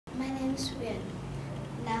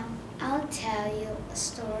Now I'll tell you a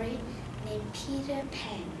story named Peter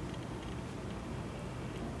Pan.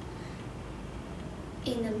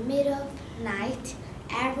 In the middle of the night,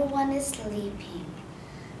 everyone is sleeping.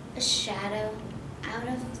 A shadow out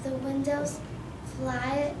of the windows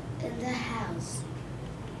flies in the house.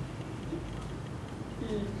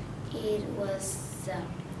 It was a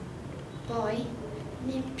boy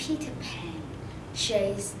named Peter Pan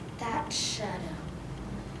chased that shadow.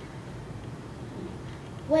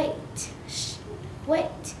 Wait,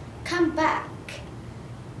 come back.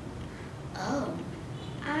 Oh,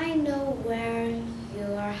 I know where you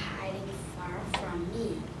are hiding far from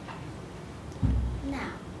me.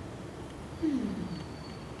 Now,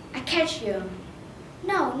 I catch you.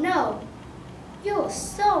 No, you're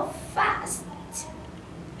so fast.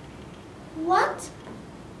 What?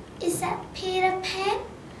 Is that Peter Pan?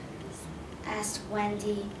 Asked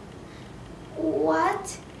Wendy.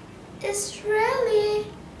 What? It's really?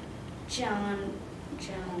 John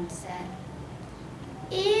said.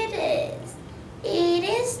 It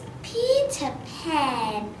is Peter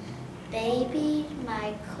Pan, baby,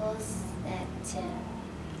 Michael said too.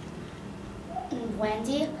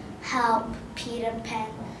 Wendy helped Peter Pan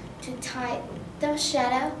to tie the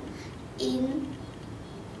shadow in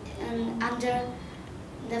and under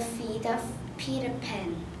the feet of Peter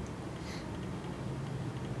Pan.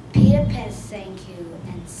 Peter Pan thanked you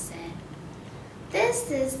and said,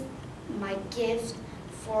 "This is my gift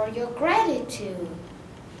for your gratitude."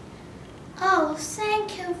 Oh,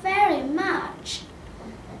 thank you very much.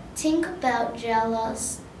 Tinkerbell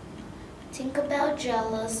jealous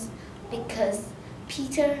because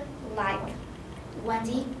Peter liked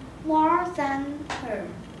Wendy more than her.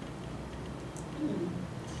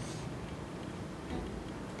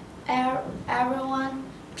 Everyone,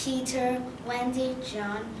 Peter, Wendy,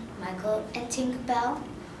 John, Michael, and Tinkerbell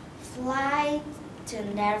fly to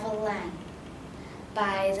Neverland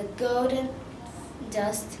by the golden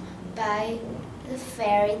dust by the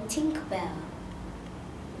fairy Tinkerbell.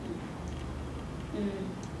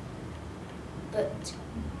 But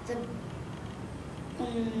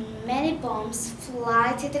many bombs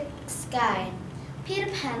fly to the sky. Peter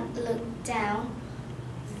Pan looked down.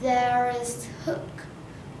 There is Hook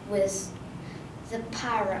with the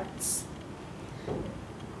pirates.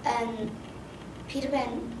 And Peter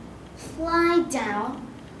Pan fly down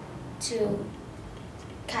to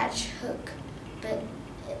catch Hook, but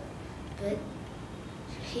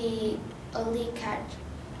he only catch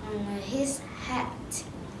his hat.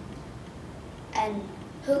 And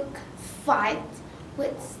Hook fight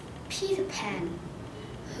with Peter Pan.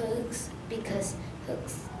 Because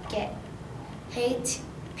Hooks hate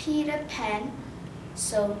Peter Pan,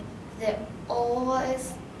 so they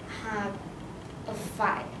always have a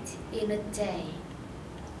fight in a day.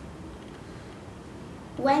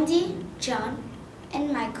 Wendy, John,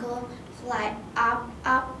 and Michael fly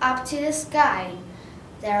up to the sky.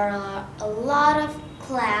 There are a lot of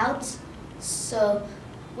clouds, so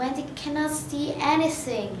Wendy cannot see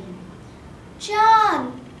anything.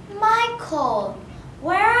 John, Michael,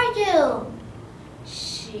 where are you?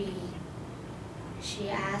 She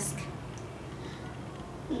asked.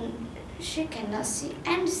 She cannot see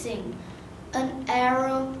anything. An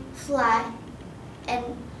arrow fly and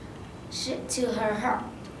to her heart.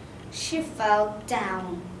 She fell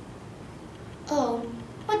down. Oh,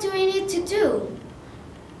 what do we need to do?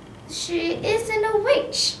 She isn't a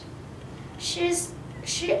witch. She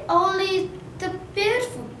only the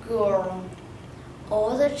beautiful girl.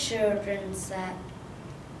 All the children said.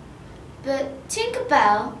 But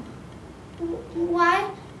Tinkerbell,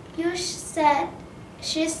 why you said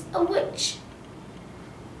she's a witch?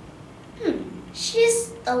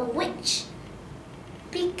 She's a witch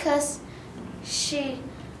because she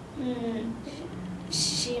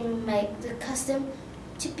made the custom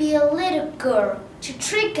to be a little girl to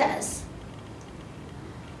trick us.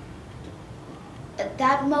 At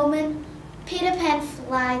that moment, Peter Pan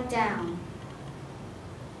fly down.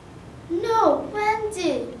 No,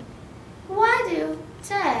 Wendy, why do you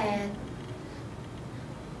say that?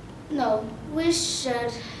 No, we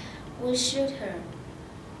shoot her.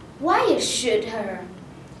 Why you shoot her?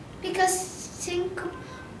 Because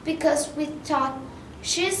we thought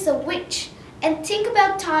she's a witch, and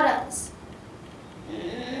Tinkerbell taught us.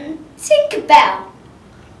 Tinkerbell,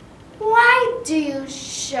 why do you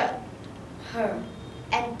shoot her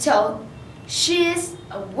and told she is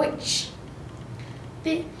a witch?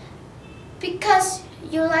 Because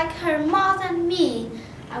you like her more than me.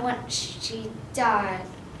 I want she died.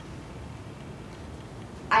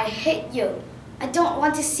 I hate you. I don't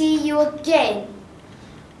want to see you again.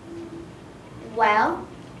 Well,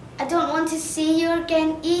 I don't want to see you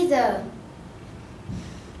again either.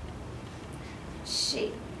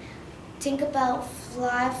 She Tinkerbell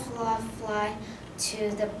fly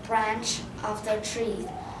to the branch of the tree.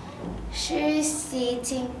 She's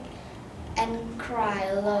sitting and cry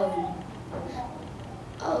alone.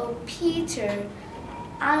 Oh, Peter,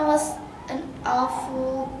 I was an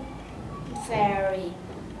awful fairy.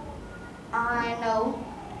 I know.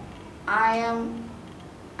 I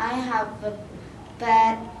have a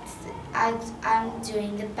bad. I'm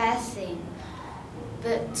doing the bad thing,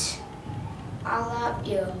 but I love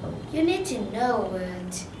you. You need to know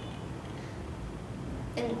it.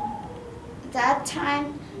 And that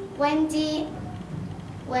time, Wendy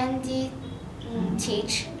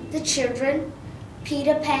teach the children,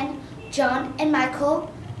 Peter Pan, John, and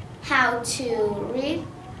Michael, how to read,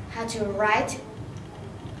 how to write.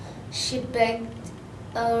 She baked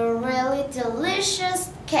a really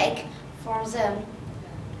delicious cake for them.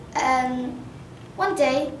 And one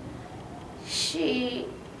day, she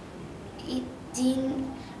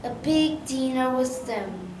eating a big dinner with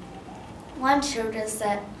them. One children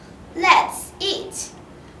said, "Let's eat."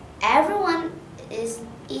 Everyone is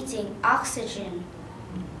eating oxygen.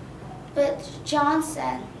 But John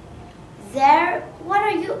said, what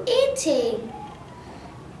are you eating?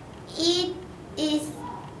 It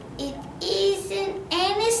isn't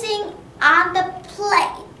anything on the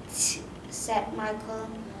plate, said Michael.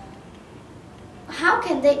 How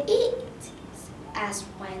can they eat? Asked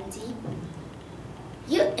Wendy.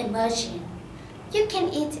 You imagine. You can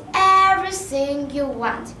eat everything you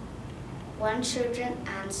want, one children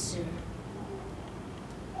answered.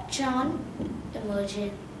 John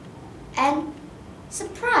imagined and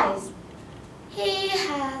surprised. He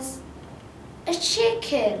has a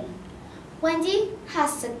chicken. Wendy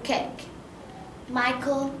has a cake.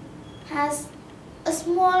 Michael has a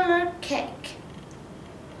smaller cake.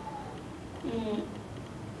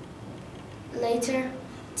 Later,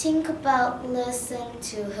 Tinkerbell listened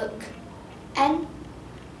to Hook, and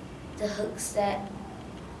the Hook said,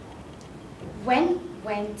 when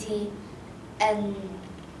Wendy and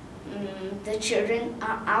the children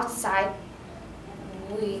are outside,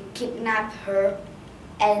 we kidnapped her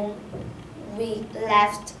and we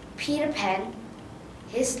left Peter Pan,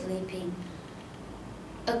 he's sleeping,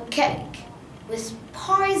 a cake with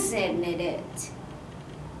poison in it.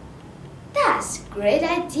 That's a great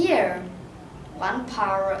idea, one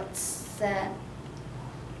parrot said.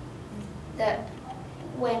 That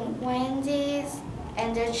when Wendy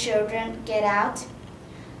and the children get out,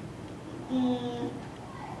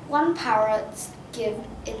 one parrot give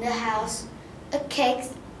in the house a cake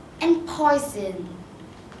and poison.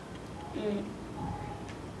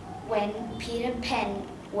 When Peter Pan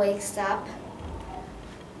wakes up,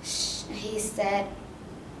 he said,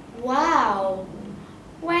 "Wow,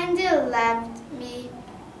 Wendy left me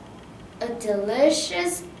a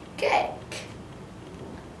delicious cake."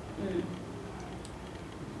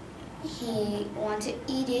 He wanted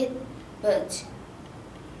to eat it, but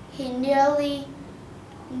he nearly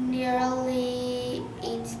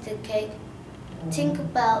ate the cake.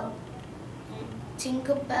 Tinkerbell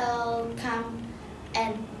come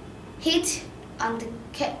and hit on the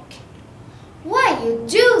cake. Why you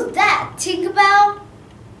do that, Tinkerbell?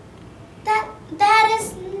 That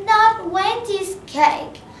is not Wendy's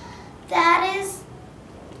cake. That is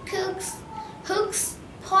Hook's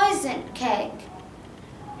poison cake.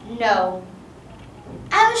 No,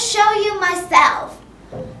 I will show you myself.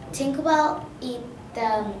 Tinkerbell ate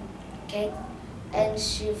the cake and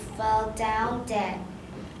she fell down dead.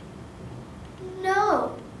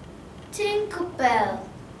 No, Tinkerbell,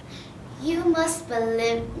 you must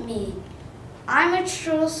believe me. I'm a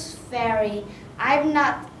true fairy. I'm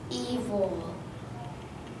not evil.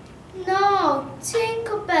 No,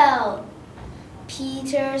 Tinkerbell.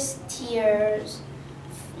 Peter's tears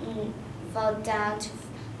fell down to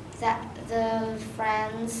the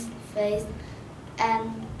friend's face,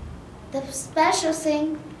 and the special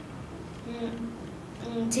thing,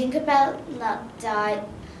 Tinkerbell not died.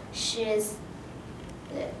 She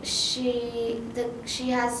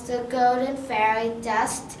has the golden fairy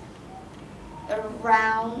dust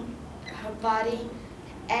around her body,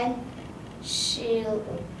 and she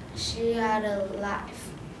had a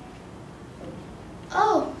life.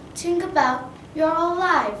 Oh, Tinkerbell, you're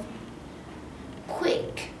alive!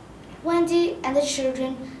 Quick! Wendy and the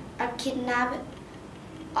children are kidnapped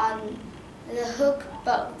on the Hook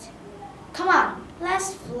boat. Come on,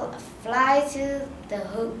 let's fly to the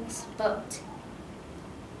Hook's boat.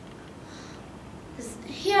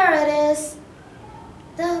 Here it is.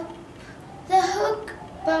 The Hook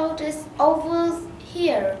boat is over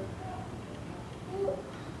here.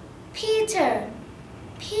 Peter,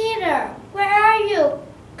 Peter, where are you?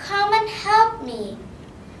 Come and help me.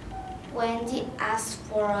 Wendy asked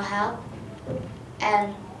for help,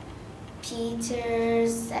 and Peter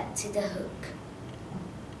said to the hook,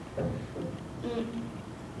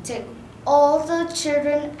 take all the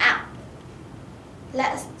children out.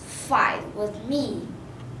 Let's fight with me.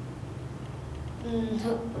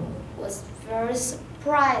 Hook was very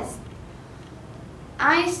surprised.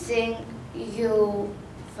 I think you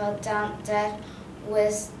fell down dead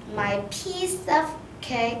with my piece of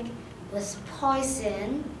cake was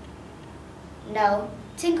poison. No,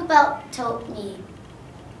 Tinkerbell told me.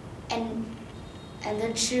 And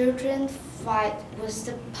the children fight with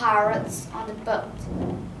the pirates on the boat.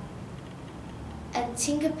 And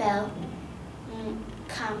Tinkerbell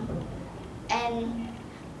come and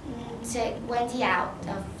take Wendy out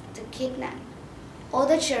of the kidnap. All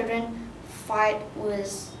the children fight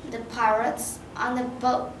with the pirates on the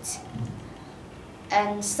boat.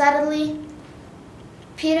 And suddenly,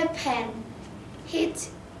 Peter Pan hit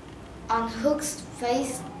on Hook's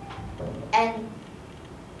face, and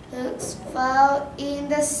Hook fell in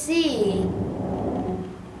the sea.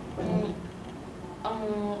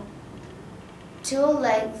 Two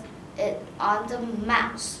legs on the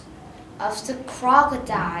mouth of the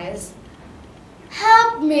crocodiles.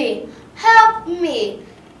 Help me! Help me!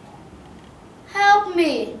 Help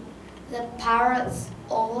me! The pirates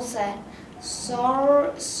all said,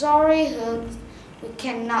 Sorry, Hook, we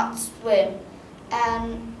cannot swim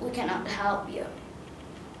and we cannot help you.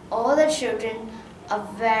 All the children are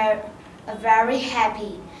very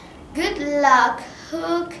happy. Good luck,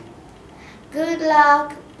 Hook. Good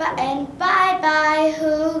luck and bye-bye,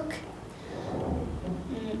 Hook.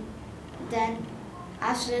 Then,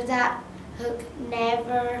 after that, Hook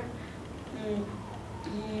never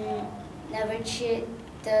cheated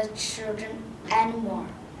the children anymore.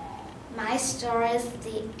 My story is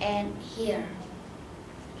the end here.